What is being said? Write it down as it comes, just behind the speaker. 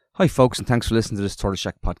Hi folks, and thanks for listening to this Tortoise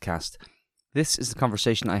Shack podcast. This is the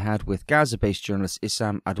conversation I had with Gaza-based journalist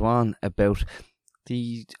Issam Adwan about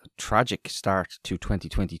the tragic start to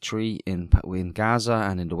 2023 in Gaza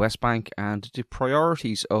and in the West Bank, and the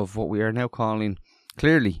priorities of what we are now calling,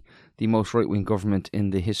 clearly, the most right-wing government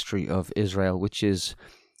in the history of Israel, which is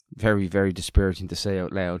very, very dispiriting to say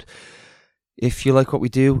out loud. If you like what we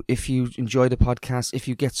do, if you enjoy the podcast, if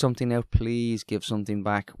you get something out, please give something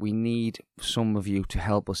back. We need some of you to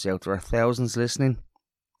help us out. There are thousands listening.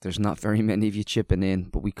 There's not very many of you chipping in,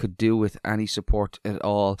 but we could do with any support at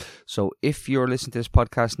all. So if you're listening to this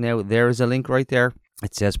podcast now, there is a link right there.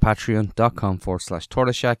 It says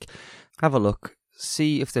patreon.com/tortoiseshack. Have a look.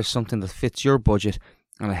 See if there's something that fits your budget,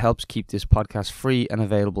 and it helps keep this podcast free and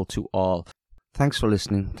available to all. Thanks for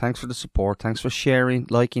listening. Thanks for the support. Thanks for sharing,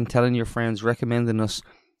 liking, telling your friends, recommending us.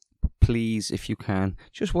 Please, if you can,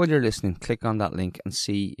 just while you're listening, click on that link and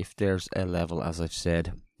see if there's a level, as I've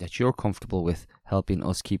said, that you're comfortable with helping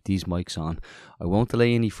us keep these mics on. I won't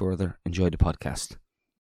delay any further. Enjoy the podcast.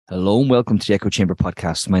 Hello and welcome to the Echo Chamber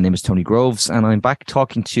podcast. My name is Tony Groves, and I'm back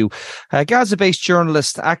talking to a Gaza-based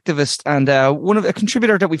journalist, activist, and a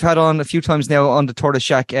contributor that we've had on a few times now on the Tortoise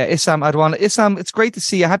Shack, Issam Adwan. Issam, it's great to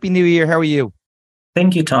see you. Happy New Year. How are you?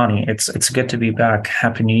 Thank you, Tony. It's good to be back.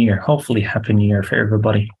 Happy New Year. Hopefully, Happy New Year for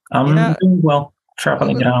everybody. I'm doing well,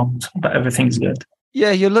 traveling around, but everything's good.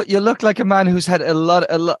 Yeah, you look like a man who's had a lot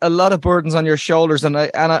of burdens on your shoulders, and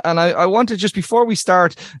I wanted, just before we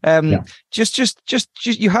start, just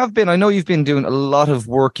you have been. I know you've been doing a lot of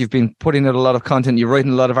work. You've been putting out a lot of content. You're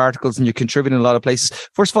writing a lot of articles, and you're contributing in a lot of places.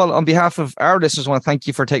 First of all, on behalf of our listeners, I want to thank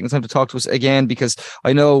you for taking the time to talk to us again, because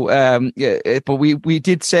I know, but we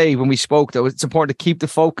did say when we spoke that it's important to keep the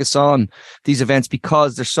focus on these events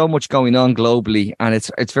because there's so much going on globally, and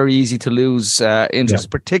it's very easy to lose interest,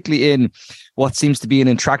 particularly in what seems to be an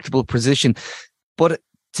intractable position. But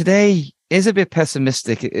today is a bit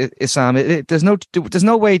pessimistic, Issam. There's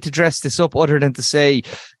no way to dress this up other than to say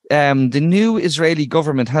the new Israeli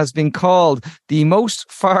government has been called the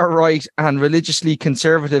most far-right and religiously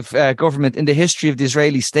conservative government in the history of the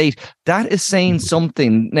Israeli state. That is saying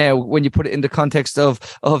something now when you put it in the context of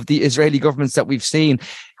the Israeli governments that we've seen.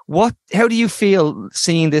 How do you feel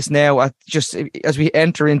seeing this now, just as we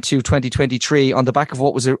enter into 2023 on the back of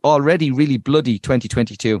what was already really bloody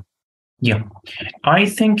 2022? Yeah, I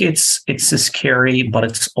think it's scary, but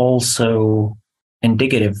it's also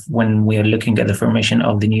indicative when we are looking at the formation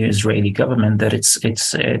of the new Israeli government that it's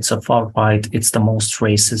a far right. It's the most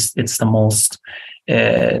racist. It's the most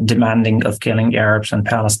demanding of killing Arabs and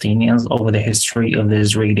Palestinians over the history of the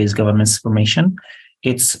Israeli government's formation.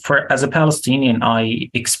 As a Palestinian, I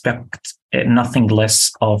expect nothing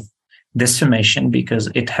less of this formation because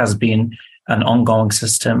it has been an ongoing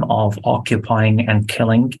system of occupying and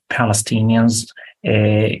killing Palestinians,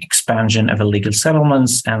 expansion of illegal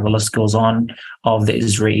settlements, and the list goes on of the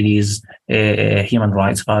Israelis' human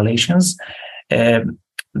rights violations.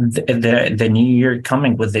 The new year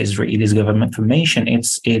coming with the Israelis' government formation,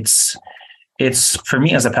 it's for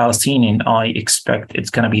me as a Palestinian, I expect it's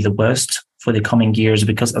going to be the worst for the coming years,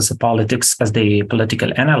 because as the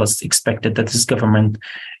political analysts expected that this government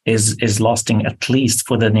is lasting at least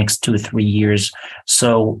for the next 2-3 years.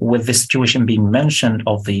 So with the situation being mentioned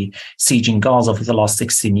of the siege in Gaza for the last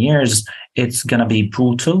 16 years, it's going to be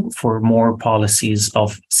brutal for more policies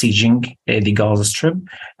of sieging the Gaza Strip,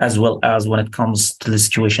 as well as when it comes to the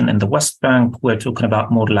situation in the West Bank. We're talking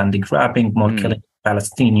about more land grabbing, more killing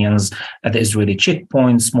Palestinians at the Israeli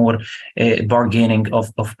checkpoints, more bargaining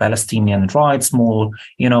of Palestinian rights, more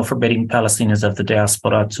forbidding Palestinians of the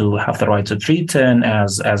diaspora to have the right to return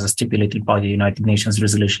as stipulated by the United Nations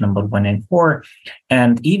Resolution number 194.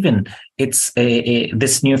 And even it's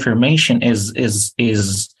this new formation is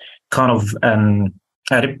kind of a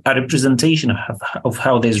representation of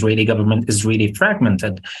how the Israeli government is really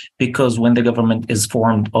fragmented, because when the government is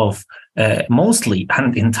formed of mostly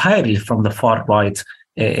and entirely from the far right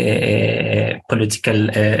political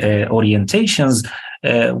orientations,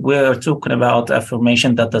 we're talking about a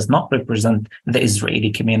formation that does not represent the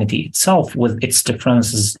Israeli community itself with its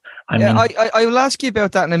differences. I will ask you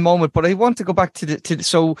about that in a moment, but I want to go back to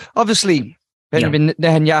so obviously Benjamin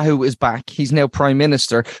Netanyahu is back. He's now prime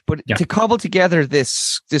minister, but to cobble together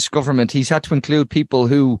this government, he's had to include people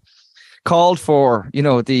who called for,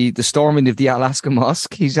 the storming of the Al-Aqsa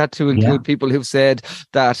Mosque. He's had to include people who've said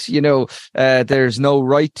that, there's no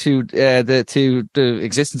right to the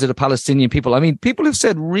existence of the Palestinian people. I mean, people who've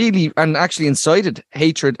said really and actually incited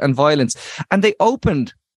hatred and violence, and they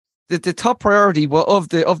opened the top priority of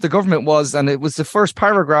the government was, and it was the first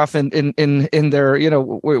paragraph in their,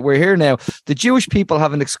 we're here now. The Jewish people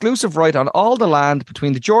have an exclusive right on all the land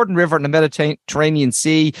between the Jordan River and the Mediterranean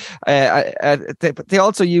Sea. They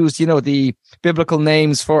also used, the biblical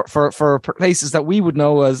names for places that we would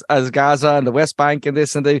know as Gaza and the West Bank and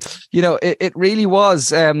this and it really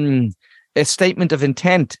was a statement of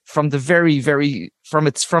intent from the from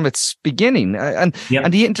its beginning, and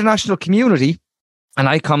the international community. And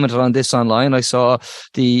I commented on this online. I saw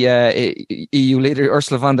the EU leader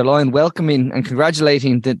Ursula von der Leyen welcoming and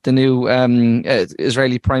congratulating the new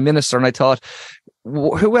Israeli prime minister. And I thought,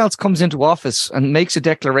 who else comes into office and makes a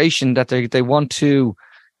declaration that they want to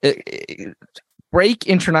break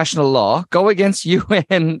international law, go against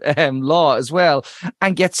UN law as well,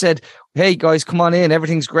 and get said, "Hey guys, come on in.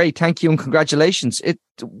 Everything's great. Thank you and congratulations."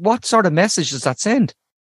 What sort of message does that send?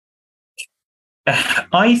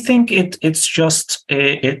 I think it's just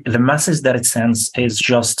the message that it sends is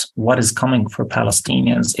just what is coming for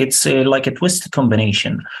Palestinians. It's like a twisted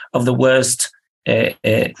combination of the worst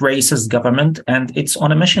racist government, and it's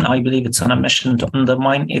on a mission. I believe it's on a mission to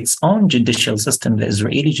undermine its own judicial system, the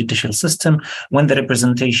Israeli judicial system, when the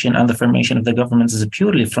representation and the formation of the government is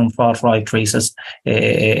purely from far-right racist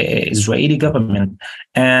Israeli government.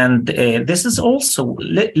 And this is also,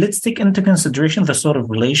 let's take into consideration the sort of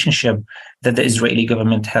relationship that the Israeli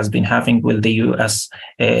government has been having with the U.S.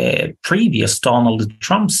 Previous Donald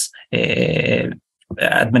Trump's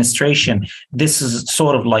administration. This is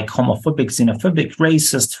sort of like homophobic, xenophobic,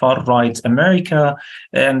 racist, far-right America,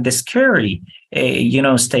 and the scary,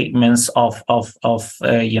 statements of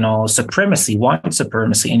supremacy, white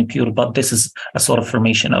supremacy in pure. But this is a sort of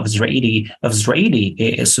formation of Israeli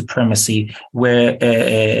supremacy, where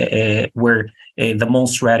the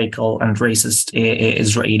most radical and racist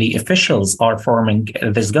Israeli officials are forming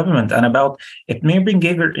this government. And about Itmir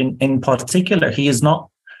Ben-Gvir in particular, he's not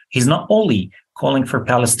only calling for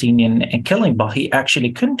Palestinian killing, but he actually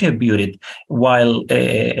contributed while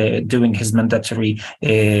doing his mandatory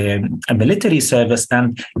military service,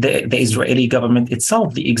 and the Israeli government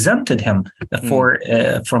itself, they exempted him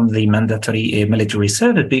from the mandatory military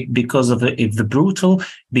service because of the brutal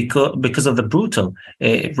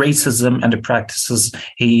racism and the practices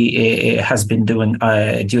he has been doing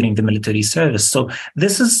during the military service. So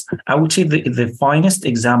this is, I would say, the finest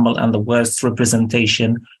example and the worst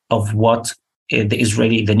representation of what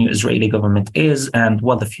the new Israeli government is, and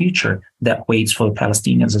what the future that waits for the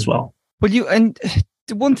Palestinians as well. Well,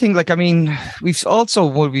 the one thing, we've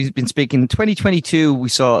been speaking in 2022, we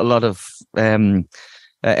saw a lot of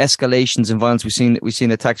escalations in violence. We've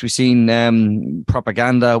seen attacks. We've seen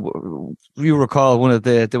propaganda. You recall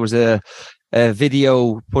there was a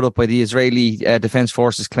video put up by the Israeli Defense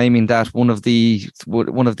Forces claiming that one of the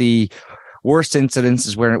worst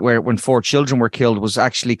incidences when 4 children were killed was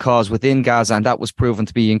actually caused within Gaza, and that was proven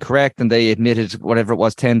to be incorrect. And they admitted, whatever it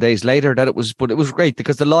was, 10 days later, that it was great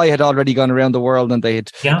because the lie had already gone around the world, and they had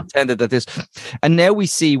pretended that this. And now we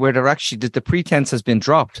see where they're actually the pretense has been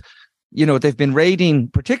dropped. They've been raiding,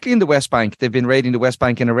 particularly in the West Bank. They've been raiding the West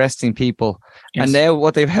Bank and arresting people, and now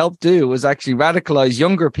what they've helped do is actually radicalize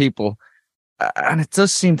younger people. And it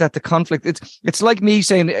does seem that the conflict, it's like me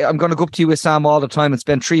saying, I'm going to go up to you, Sam, all the time and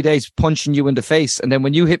spend 3 days punching you in the face. And then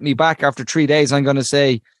when you hit me back after 3 days, I'm going to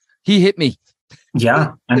say, he hit me.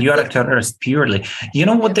 Yeah, and you are a terrorist purely. You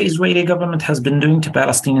know what the Israeli government has been doing to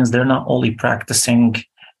Palestinians? They're not only practicing,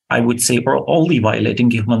 I would say, or only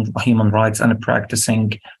violating human rights and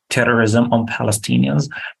practicing terrorism on Palestinians,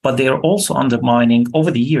 but they are also undermining,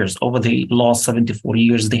 over the last 74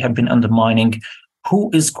 years, they have been undermining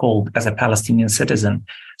who is called as a Palestinian citizen.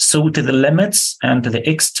 So to the limits and to the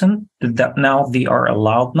extent that now they are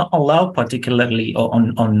not allowed particularly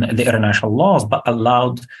on the international laws, but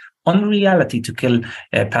allowed on reality to kill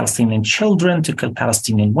Palestinian children, to kill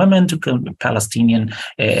Palestinian women, to kill Palestinian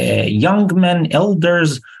young men,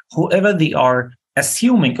 elders, whoever they are,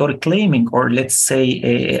 assuming or claiming, or let's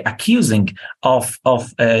say accusing of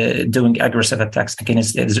doing aggressive attacks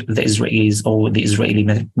against the Israelis or the Israeli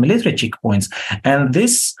military checkpoints. And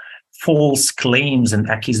this false claims and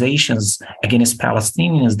accusations against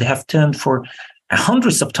Palestinians, they have turned for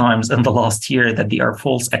hundreds of times in the last year that they are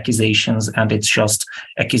false accusations, and it's just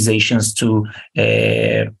accusations to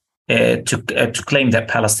claim that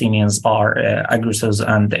Palestinians are aggressors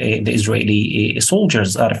and the Israeli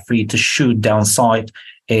soldiers are free to shoot down sight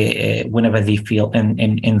whenever they feel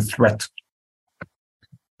in threat.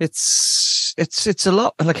 It's a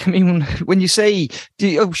lot. When you say,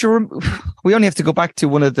 we only have to go back to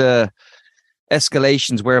one of the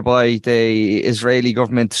escalations whereby the Israeli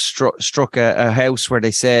government struck a house where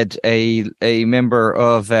they said a member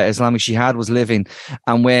of Islamic Jihad was living,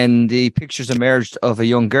 and when the pictures emerged of a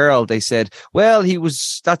young girl, they said, "Well,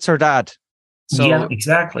 that's her dad." So, yeah,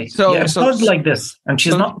 exactly. So it was like this, and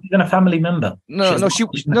she's not even a family member.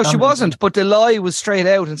 She wasn't. But the lie was straight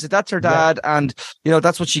out and said that's her dad, and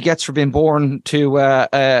that's what she gets for being born to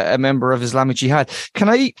a member of Islamic Jihad. Can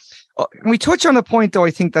we touch on a point though?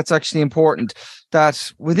 I think that's actually important,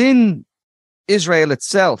 that within Israel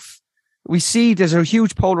itself, we see there's a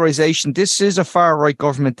huge polarization. This is a far-right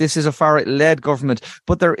government. This is a far-right-led government.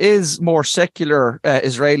 But there is more secular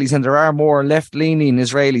Israelis and there are more left-leaning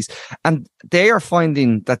Israelis. And they are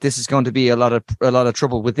finding that this is going to be a lot of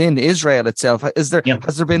trouble within Israel itself. Has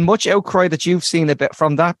there been much outcry that you've seen a bit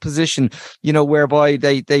from that position, whereby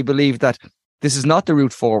they believe that this is not the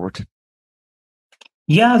route forward?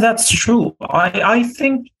 Yeah, that's true. I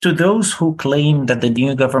think to those who claim that the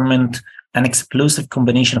new government, an explosive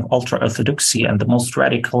combination of ultra-Orthodoxy and the most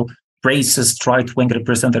radical racist right-wing,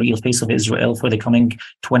 represent the real face of Israel for the coming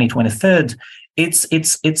 2023,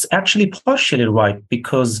 it's actually partially right,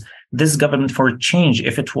 because this government for change,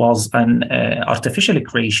 if it was an artificial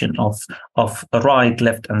creation of right,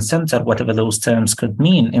 left, and center, whatever those terms could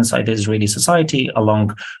mean inside the Israeli society,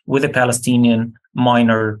 along with the Palestinian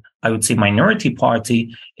minority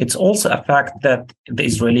party, it's also a fact that the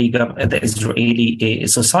Israeli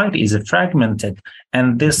society is fragmented,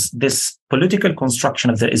 and this political construction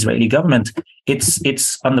of the Israeli government,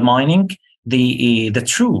 it's undermining the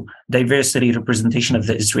true diversity representation of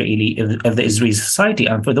the Israeli society.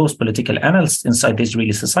 And for those political analysts inside the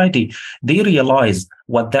Israeli society, they realize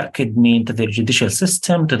what that could mean to the judicial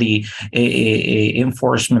system, to the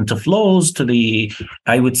enforcement of laws, to the,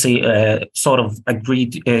 I would say, sort of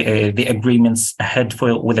the agreements ahead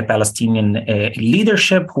with the Palestinian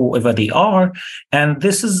leadership, whoever they are. And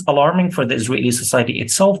this is alarming for the Israeli society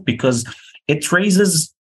itself, because it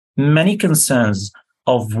raises many concerns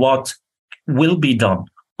of what will be done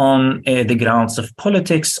on the grounds of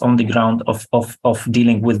politics, on the ground of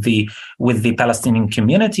dealing with the Palestinian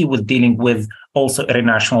community, with dealing with also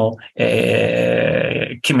international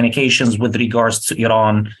communications with regards to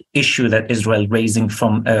Iran issue that Israel raising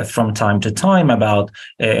from time to time about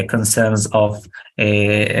concerns of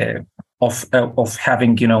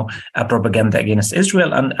having a propaganda against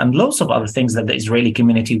Israel and lots of other things that the Israeli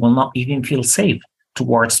community will not even feel safe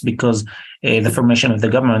towards, because the formation of the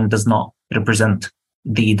government does not represent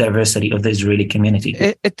the diversity of the Israeli community.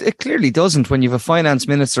 It clearly doesn't, when you have a finance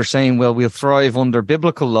minister saying, "Well, we'll thrive under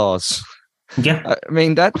biblical laws." Yeah, I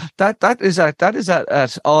mean that is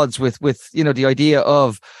at odds with the idea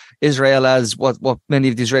of Israel as what many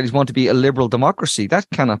of the Israelis want to be, a liberal democracy. That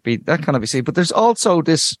cannot be seen. But there's also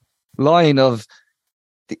this line of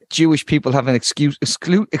the Jewish people have an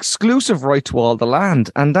exclusive right to all the land,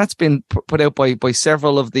 and that's been put out by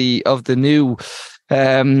several of the new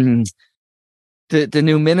the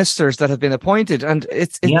new ministers that have been appointed, and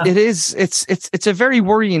it's a very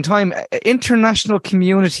worrying time. International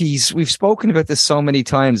communities, we've spoken about this so many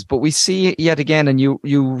times, but we see it yet again. And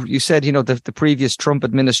you said the previous Trump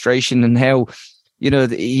administration and how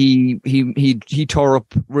he tore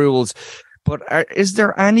up rules, but is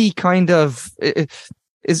there any kind of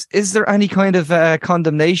Is there any kind of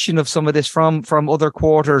condemnation of some of this from other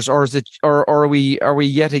quarters, or is it, or are we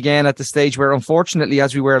yet again at the stage where, unfortunately,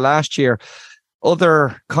 as we were last year,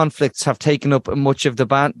 other conflicts have taken up too much of the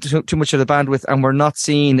bandwidth, and we're not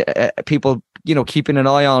seeing people keeping an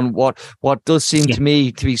eye on what does seem to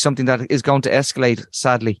me to be something that is going to escalate,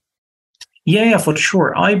 sadly. Yeah, for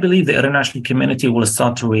sure. I believe the international community will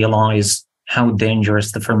start to realize how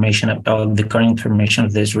dangerous the current formation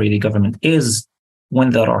of the Israeli government is,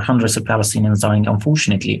 when there are hundreds of Palestinians dying,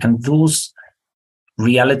 unfortunately. And those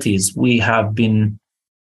realities we have been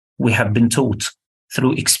taught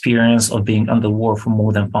through experience of being under war for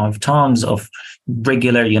more than 5 times, of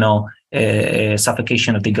regular,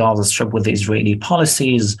 suffocation of the Gaza Strip with the Israeli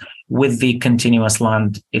policies, with the continuous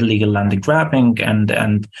illegal land grabbing,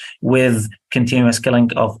 and with continuous killing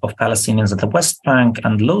of Palestinians at the West Bank,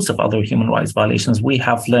 and loads of other human rights violations. We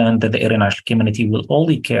have learned that the international community will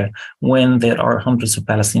only care when there are hundreds of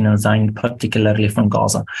Palestinians dying, particularly from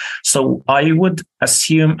Gaza. So I would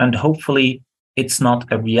assume, and hopefully it's not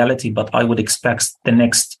a reality, but I would expect the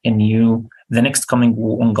next coming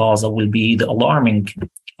war on Gaza will be the alarming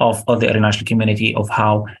of the international community of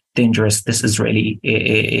how dangerous this Israeli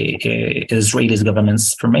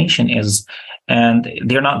government's formation is, and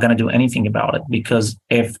they're not going to do anything about it, because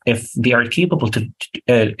if they are capable to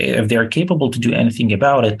do anything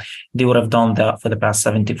about it, they would have done that for the past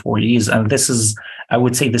 74 years. And this is, I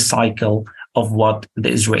would say, the cycle of what the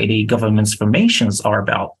Israeli government's formations are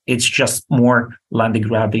about. It's just more land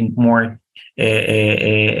grabbing, more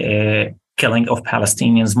killing of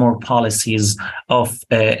Palestinians, more policies of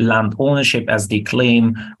land ownership as they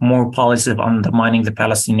claim, more policies of undermining the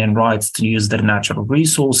Palestinian rights to use their natural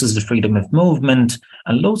resources, the freedom of movement,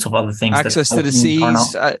 and loads of other things. Access to the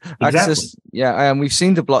seas, access. Yeah, and we've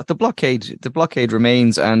seen the blockade. The blockade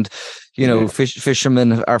remains, and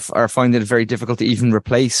fishermen are finding it very difficult to even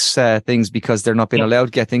replace things because they're not being allowed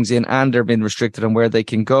to get things in, and they're being restricted on where they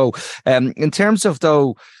can go. In terms of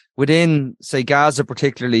within, say, Gaza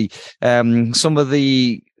particularly, some of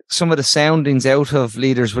the soundings out of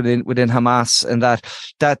leaders within Hamas, and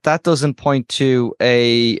that doesn't point to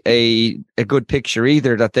a good picture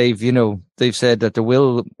either. That they've said that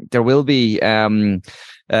there will be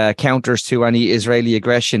counters to any Israeli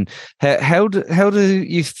aggression. How do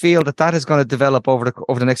you feel that is going to develop over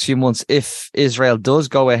the next few months if Israel does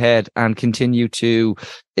go ahead and continue to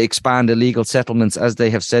expand illegal settlements as they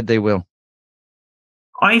have said they will?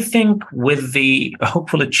 I think with the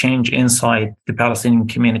hopefully change inside the Palestinian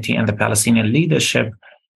community and the Palestinian leadership,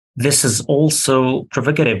 this is also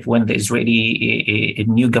provocative when the Israeli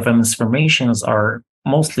new government's formations are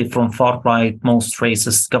mostly from far-right, most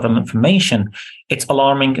racist government formation. It's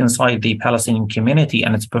alarming inside the Palestinian community,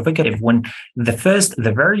 and it's provocative when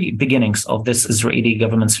the very beginnings of this Israeli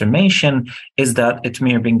government's formation is that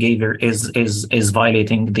Itamar Ben-Gvir is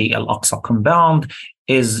violating the Al-Aqsa compound,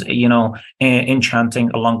 is enchanting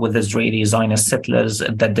along with Israeli Zionist settlers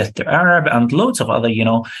the death to Arab and loads of other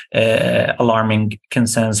alarming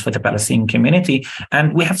concerns for the Palestinian community.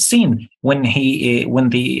 And we have seen when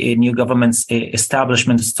the new government's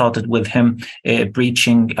establishment started with him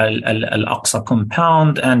breaching Al-Aqsa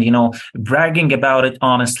compound and bragging about it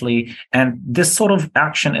honestly. And this sort of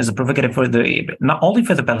action is provocative for not only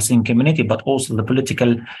for the Palestinian community but also the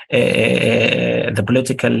political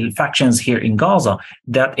factions here in Gaza.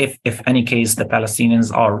 That if any case the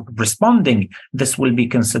Palestinians are responding, this will be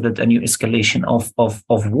considered a new escalation of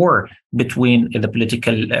war between the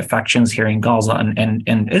political factions here in Gaza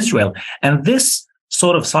and Israel. And this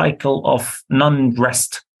sort of cycle of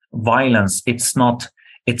non-rest violence, it's not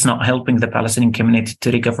helping the Palestinian community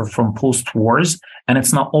to recover from post-wars, and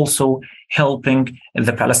it's not also helping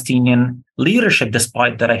the Palestinian leadership,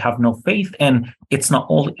 despite that I have no faith in. It's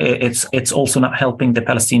also not helping the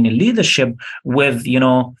Palestinian leadership with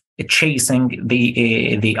chasing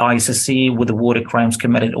the ICC with the war crimes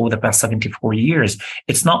committed over the past 74 years.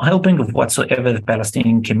 It's not helping whatsoever the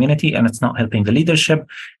Palestinian community, and it's not helping the leadership,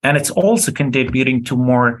 and it's also contributing to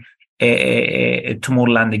more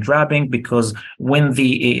land grabbing, because when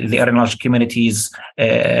the Arab community's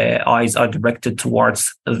eyes are directed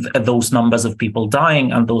towards those numbers of people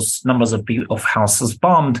dying and those numbers of houses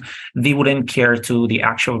bombed, they wouldn't care to the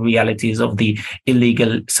actual realities of the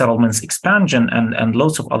illegal settlements expansion and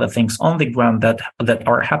lots of other things on the ground that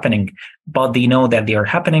are happening. But they know that they are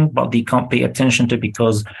happening, but they can't pay attention to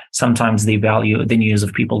because sometimes they value the news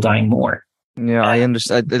of people dying more. Yeah, I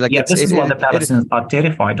understand. This is what the Palestinians are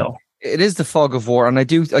terrified of. It is the fog of war, and I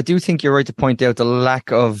do think you're right to point out the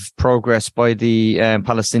lack of progress by the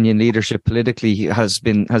Palestinian leadership politically has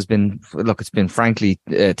been look, it's been frankly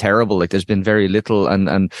terrible. Like there's been very little,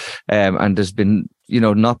 and there's been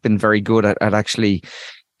not been very good at actually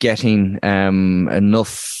getting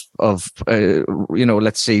enough of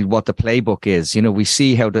let's see what the playbook is. We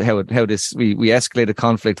see how we escalate a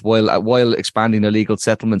conflict while expanding illegal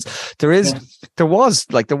settlements. There was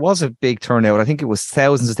a big turnout. I think it was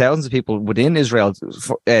thousands of people within Israel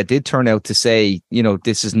did turn out to say,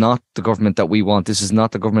 this is not the government that we want. This is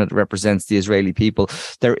not the government that represents the Israeli people.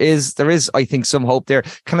 There is I think some hope there.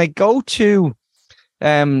 Can I go to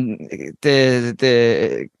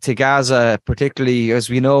to Gaza, particularly as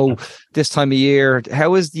we know this time of year?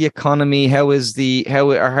 How is the economy? How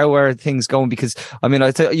are things going? Because I mean,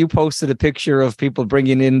 you posted a picture of people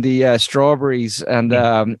bringing in the strawberries, and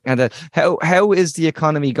how is the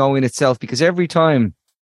economy going itself? Because every time,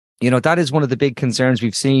 that is one of the big concerns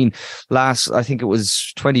we've seen I think it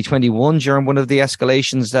was 2021 during one of the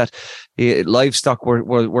escalations that livestock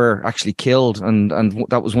were actually killed. And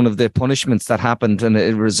that was one of the punishments that happened, and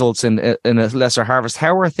it results in a lesser harvest.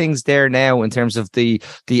 How are things there now in terms of the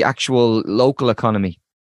actual local economy?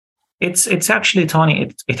 It's actually,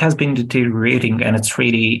 Tony, it has been deteriorating, and it's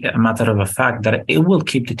really a matter of a fact that it will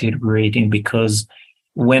keep deteriorating, because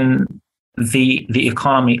when the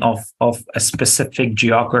economy of a specific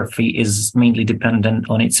geography is mainly dependent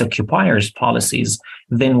on its occupiers' policies,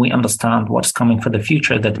 then we understand what's coming for the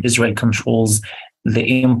future, that Israel controls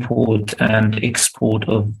the import and export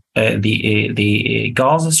of the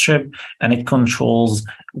Gaza Strip, and it controls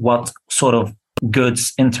what sort of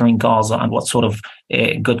goods entering Gaza and what sort of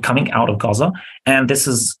good coming out of Gaza. And this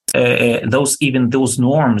is those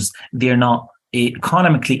norms, they're not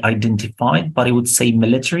economically identified, but I would say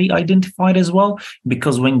military identified as well,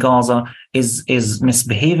 because when Gaza is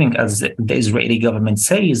misbehaving, as the Israeli government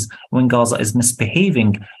says, when Gaza is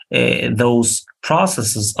misbehaving, those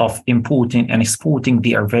processes of importing and exporting,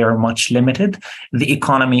 they are very much limited. The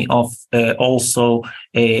economy of also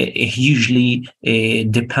a hugely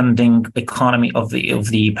depending economy of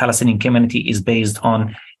the Palestinian community is based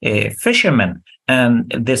on fishermen.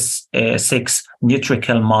 And this 6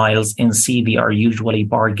 nautical miles in sea, they are usually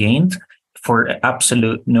bargained for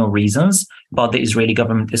absolute no reasons, but the Israeli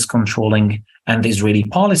government is controlling, and the Israeli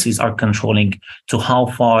policies are controlling to how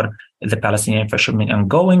far the Palestinian fishermen are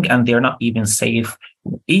going, and they're not even safe,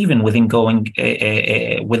 even within going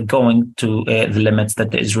to the limits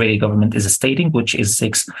that the Israeli government is stating, which is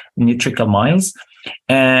 6 nautical miles.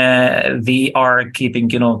 They are keeping,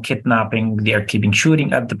 kidnapping, they are keeping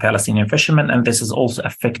shooting at the Palestinian fishermen, and this is also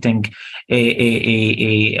affecting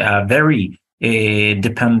a very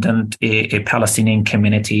dependent Palestinian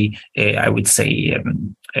community, I would say,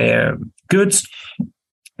 goods.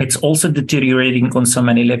 It's also deteriorating on so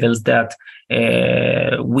many levels that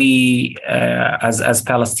we, as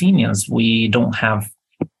Palestinians, we don't have,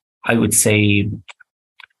 I would say,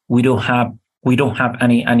 we don't have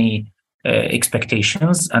any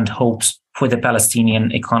expectations and hopes for the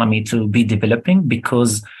Palestinian economy to be developing,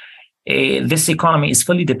 because this economy is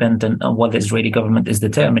fully dependent on what the Israeli government is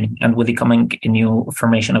determining. And with the coming new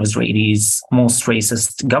formation of Israel's most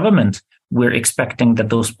racist government, we're expecting that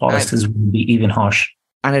those policies will be even harsh.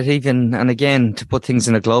 And again, to put things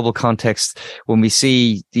in a global context, when we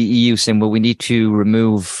see the EU saying, well, we need to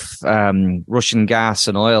remove Russian gas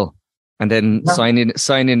and oil, and then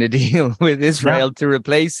sign in a deal with Israel to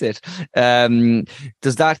replace it.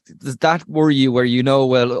 Does that worry you, where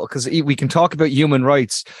well, because we can talk about human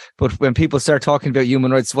rights, but when people start talking about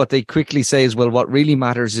human rights, what they quickly say is, well, what really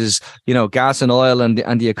matters is, gas and oil and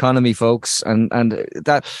the economy, folks. And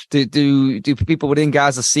that do people within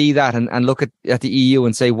Gaza see that and look at the EU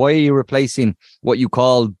and say, why are you replacing what you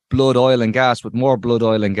call blood, oil and gas with more blood,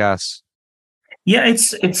 oil and gas? Yeah,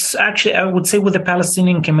 it's actually, I would say, with the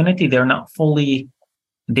Palestinian community, they're not fully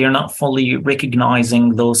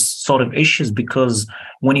recognizing those sort of issues, because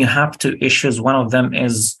when you have 2 issues, one of them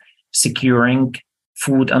is securing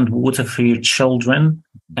food and water for your children,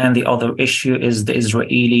 and the other issue is the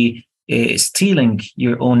Israeli stealing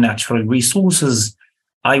your own natural resources.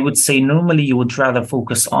 I would say normally you would rather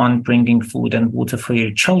focus on bringing food and water for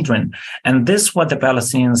your children. And this, what the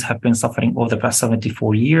Palestinians have been suffering over the past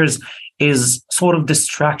 74 years, is sort of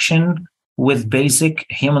distraction with basic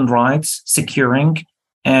human rights, securing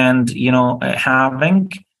and,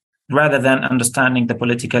 having, rather than understanding the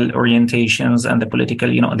political orientations and the political,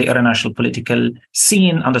 the international political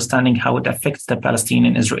scene, understanding how it affects the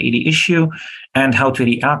Palestinian-Israeli issue and how to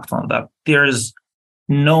react on that. There's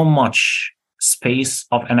no much space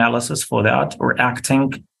of analysis for that or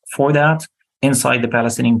acting for that inside the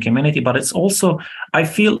Palestinian community. But it's also, I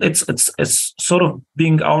feel it's sort of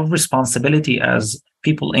being our responsibility as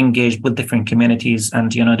people engaged with different communities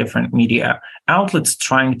and, different media outlets,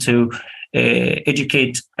 trying to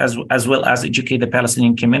educate as well as educate the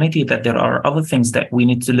Palestinian community that there are other things that we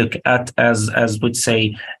need to look at as would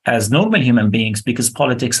say, as normal human beings, because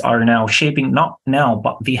politics are now shaping, not now,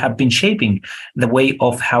 but they have been shaping the way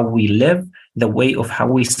of how we live, the way of how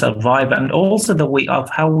we survive, and also the way of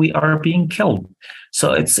how we are being killed.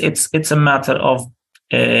 So it's a matter of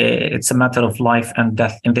life and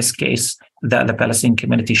death in this case, that the Palestinian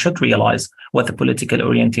community should realize what the political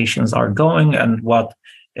orientations are going and what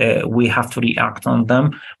we have to react on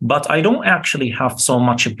them. But I don't actually have so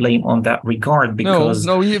much blame on that regard, because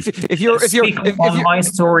if you're my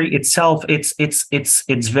story itself,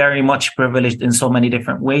 it's very much privileged in so many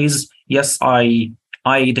different ways. Yes,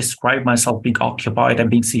 I describe myself being occupied and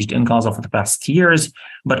being sieged in Gaza for the past years,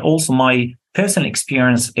 but also my personal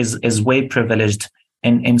experience is way privileged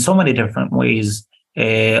in so many different ways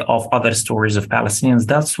of other stories of Palestinians.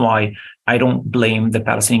 That's why I don't blame the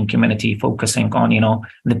Palestinian community focusing on,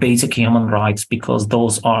 the basic human rights, because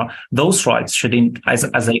those rights shouldn't,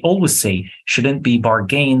 as I always say, shouldn't be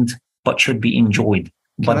bargained, but should be enjoyed.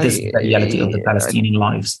 This is the reality of the Palestinian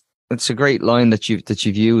lives. It's a great line that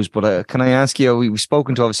you've used, but can I ask you? We've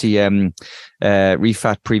spoken to obviously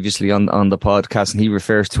Rifat previously on the podcast, and he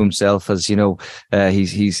refers to himself as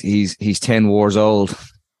he's 10 wars old,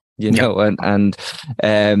 and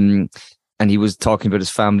he was talking about his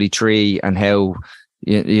family tree and how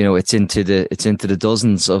it's into the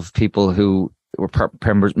dozens of people who were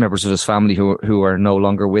members of his family who are no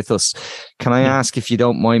longer with us. Can I ask, if you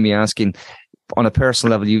don't mind me asking, on a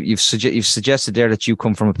personal level, you've suggested there that you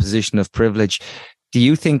come from a position of privilege. Do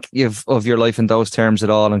you think of your life in those terms at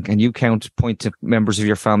all? And can you point to members of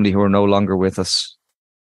your family who are no longer with us?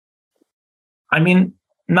 I mean,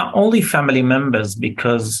 not only family members,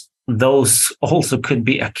 because those also could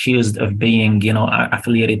be accused of being,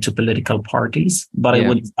 affiliated to political parties. But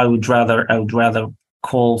I would rather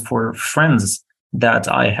call for friends that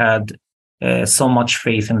I had so much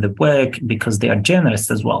faith in the work, because they are journalists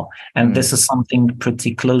as well. And this is something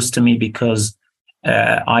pretty close to me, because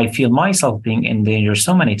I feel myself being in danger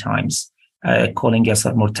so many times. Calling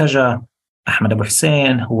Yasser Mortaja, Ahmed Abu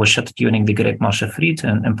Hussein, who was shot during the Great March of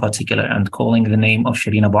Freedom in particular, and calling the name of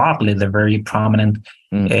Shireen Abu Akleh, the very prominent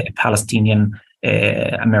Palestinian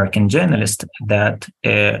American journalist that,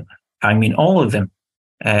 all of them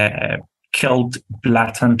killed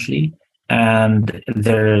blatantly, and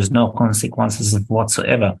there's no consequences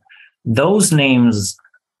whatsoever. Those names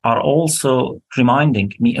are also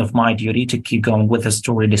reminding me of my duty to keep going with the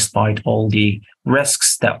story, despite all the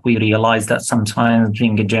risks that we realize that sometimes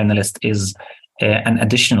being a journalist is an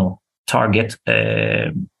additional target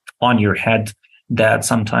on your head, that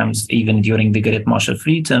sometimes even during the Great March of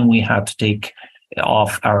Freedom, we had to take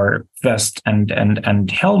off our vest and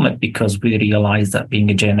helmet, because we realize that being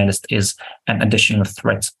a journalist is an additional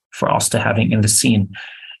threat for us to having in the scene.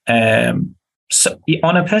 So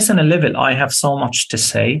on a personal level, I have so much to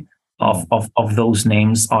say of those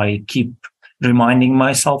names. I keep reminding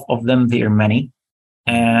myself of them. There are many.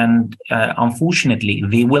 And unfortunately,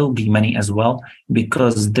 there will be many as well,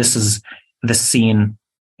 because this is the scene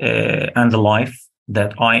and the life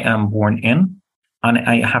that I am born in. And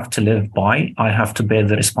I have to live by. I have to bear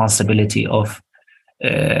the responsibility of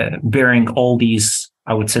bearing all these,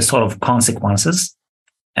 I would say, sort of consequences.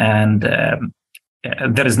 And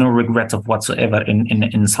there is no regret of whatsoever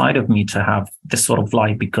inside of me to have this sort of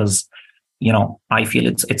life, because I feel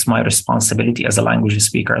it's my responsibility as a language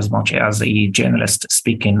speaker, as much as a journalist,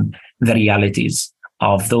 speaking the realities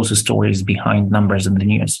of those stories behind numbers in the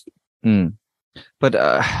news. But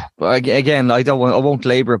again, I won't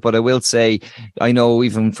labor it, but I will say, I know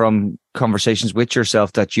even from conversations with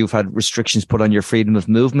yourself that you've had restrictions put on your freedom of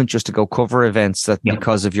movement just to go cover events, that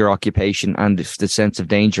because of your occupation and the sense of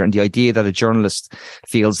danger, and the idea that a journalist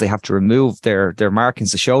feels they have to remove their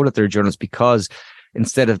markings to show that they're a journalist, because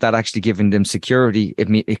instead of that actually giving them security,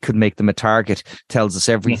 it could make them a target, tells us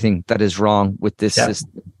everything that is wrong with this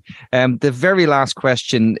system. The very last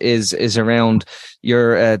question is around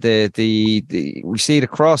your we see it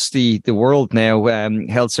across the world now.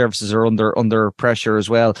 Health services are under pressure as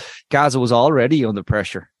well. Gaza was already under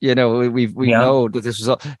pressure. We know that this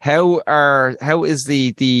was. How is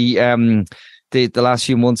the last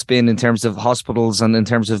few months been in terms of hospitals and in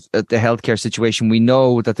terms of the healthcare situation? We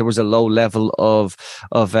know that there was a low level of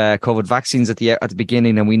COVID vaccines at the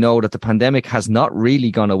beginning, and we know that the pandemic has not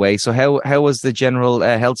really gone away. So how is the general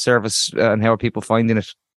health service, and how are people finding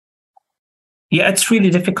it? Yeah, it's really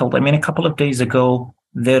difficult. I mean, a couple of days ago,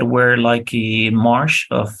 there were like a march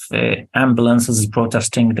of ambulances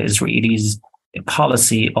protesting the Israelis'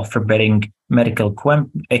 policy of forbidding medical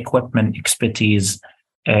equipment expertise,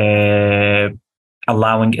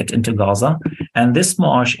 allowing it into Gaza. And this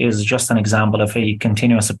march is just an example of a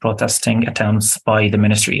continuous protesting attempts by the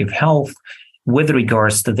Ministry of Health with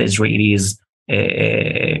regards to the Israelis,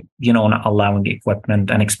 not allowing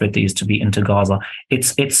equipment and expertise to be into Gaza.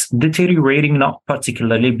 It's deteriorating, not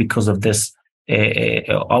particularly because of this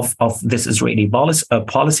of this Israeli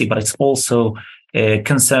policy, but it's also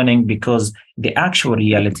concerning because the actual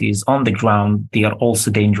realities on the ground, they are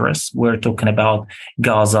also dangerous. We're talking about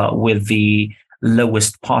Gaza with the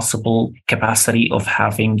lowest possible capacity of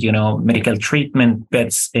having, medical treatment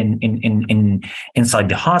beds inside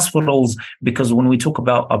the hospitals. Because when we talk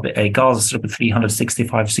about a Gaza Strip of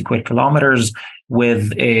 365 square kilometers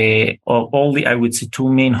with all the, I would say,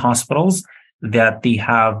 two main hospitals that they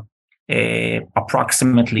have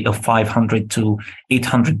approximately of 500 to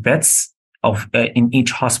 800 beds in each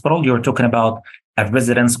hospital, you're talking about a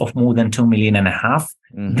residence of more than 2.5 million.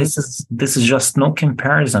 Mm-hmm. This is just no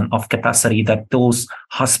comparison of capacity that those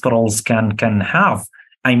hospitals can have.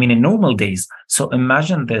 I mean, in normal days. So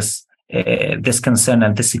imagine this concern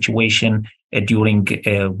and this situation during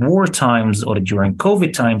war times or during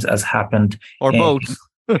COVID times, as happened, or both.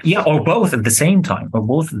 Or both at the same time,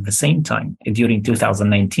 during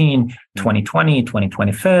 2019, 2020,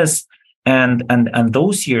 2021, and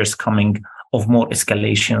those years coming of more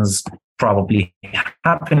escalations probably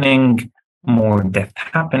happening. more death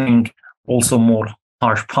happening, also more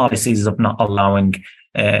harsh policies of not allowing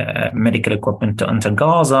medical equipment to enter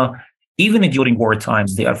Gaza. Even during war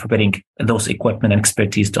times, they are forbidding those equipment and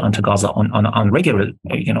expertise to enter Gaza on regular,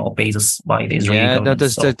 basis by the Israeli government.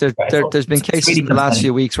 There's been cases really in the last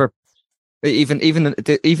few weeks where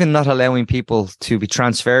even not allowing people to be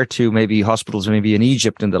transferred to maybe hospitals or maybe in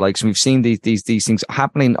Egypt and the likes. And we've seen these things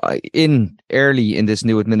happening early in this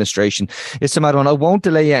new administration. It's a matter of, I won't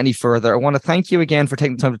delay you any further. I want to thank you again for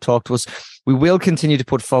taking the time to talk to us. We will continue to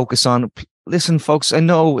put focus on. Listen, folks, I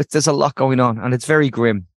know there's a lot going on and it's very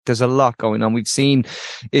grim. There's a lot going on. We've seen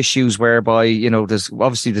issues whereby,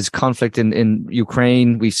 there's conflict in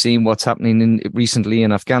Ukraine. We've seen what's happening recently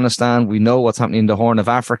in Afghanistan. We know what's happening in the Horn of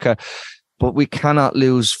Africa, but we cannot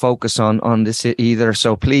lose focus on this either.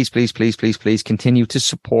 So please continue to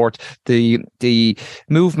support the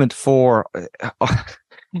movement for.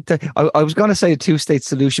 I was going to say a two-state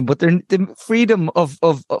solution, but the freedom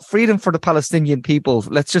freedom for the Palestinian people.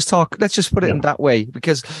 Let's just put it in that way,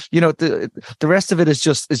 because the rest of it is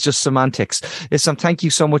just semantics. Thank you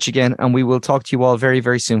so much again, and we will talk to you all very,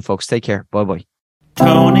 very soon, folks. Take care. Bye bye.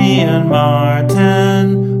 Tony and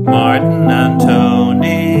Martin and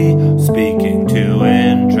Tony, speaking to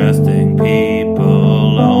interesting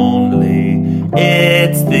people only.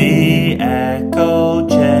 It's the Echo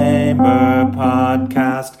Chamber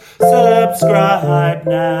podcast. Subscribe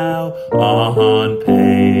now on